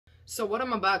So what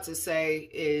I'm about to say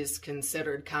is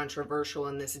considered controversial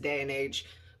in this day and age,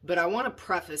 but I want to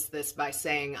preface this by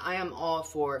saying I am all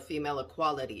for female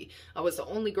equality. I was the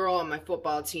only girl on my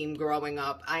football team growing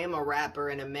up. I am a rapper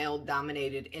in a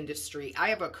male-dominated industry. I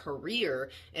have a career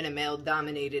in a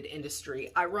male-dominated industry.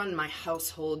 I run my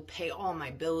household, pay all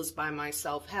my bills by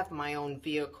myself, have my own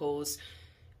vehicles,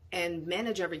 and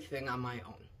manage everything on my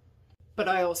own. But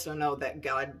I also know that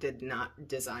God did not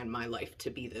design my life to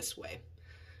be this way.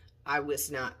 I was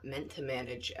not meant to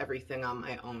manage everything on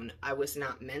my own. I was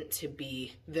not meant to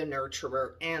be the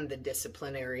nurturer and the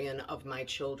disciplinarian of my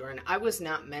children. I was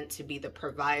not meant to be the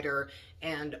provider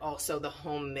and also the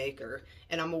homemaker.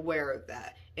 And I'm aware of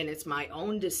that. And it's my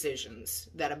own decisions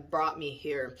that have brought me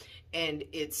here. And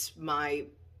it's my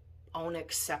own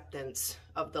acceptance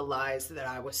of the lies that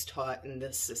I was taught in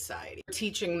this society.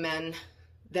 Teaching men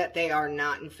that they are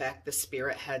not, in fact, the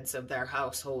spirit heads of their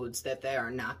households, that they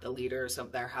are not the leaders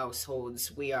of their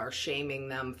households. We are shaming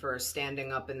them for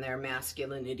standing up in their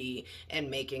masculinity and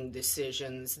making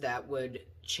decisions that would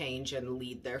change and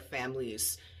lead their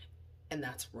families, and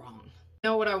that's wrong.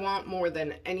 You know what I want more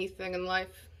than anything in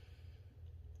life?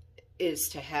 Is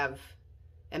to have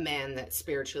a man that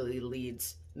spiritually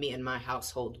leads me and my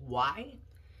household. Why?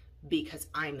 Because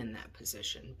I'm in that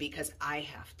position, because I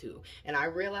have to. And I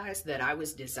realized that I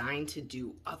was designed to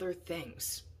do other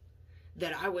things,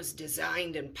 that I was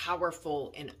designed and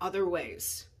powerful in other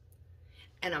ways.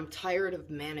 And I'm tired of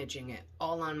managing it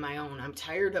all on my own. I'm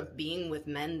tired of being with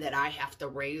men that I have to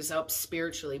raise up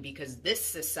spiritually because this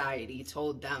society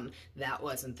told them that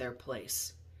wasn't their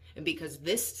place. And because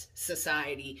this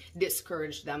society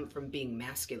discouraged them from being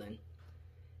masculine.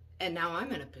 And now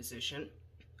I'm in a position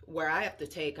where I have to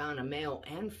take on a male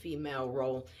and female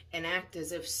role and act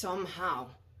as if somehow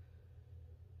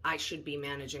I should be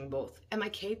managing both. Am I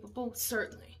capable?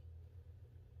 Certainly.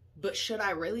 But should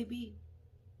I really be?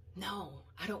 No,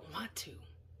 I don't want to.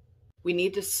 We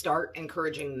need to start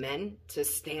encouraging men to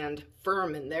stand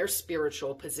firm in their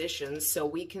spiritual positions so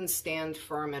we can stand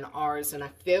firm in ours. And I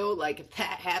feel like if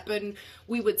that happened,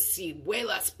 we would see way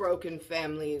less broken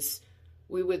families.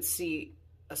 We would see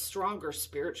a stronger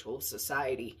spiritual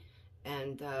society,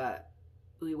 and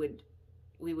we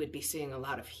would be seeing a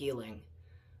lot of healing.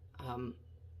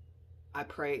 I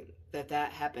pray that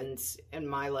that happens in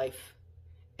my life,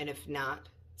 and if not,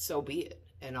 so be it.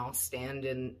 And I'll stand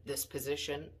in this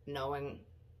position knowing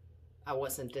I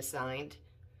wasn't designed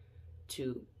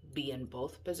to be in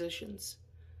both positions.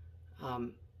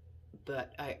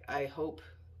 But I hope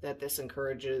that this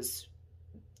encourages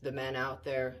the men out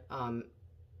there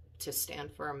to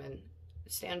stand firm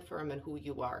in who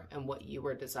you are and what you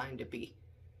were designed to be.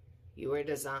 You were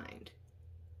designed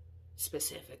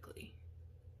specifically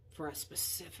for a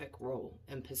specific role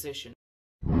and position.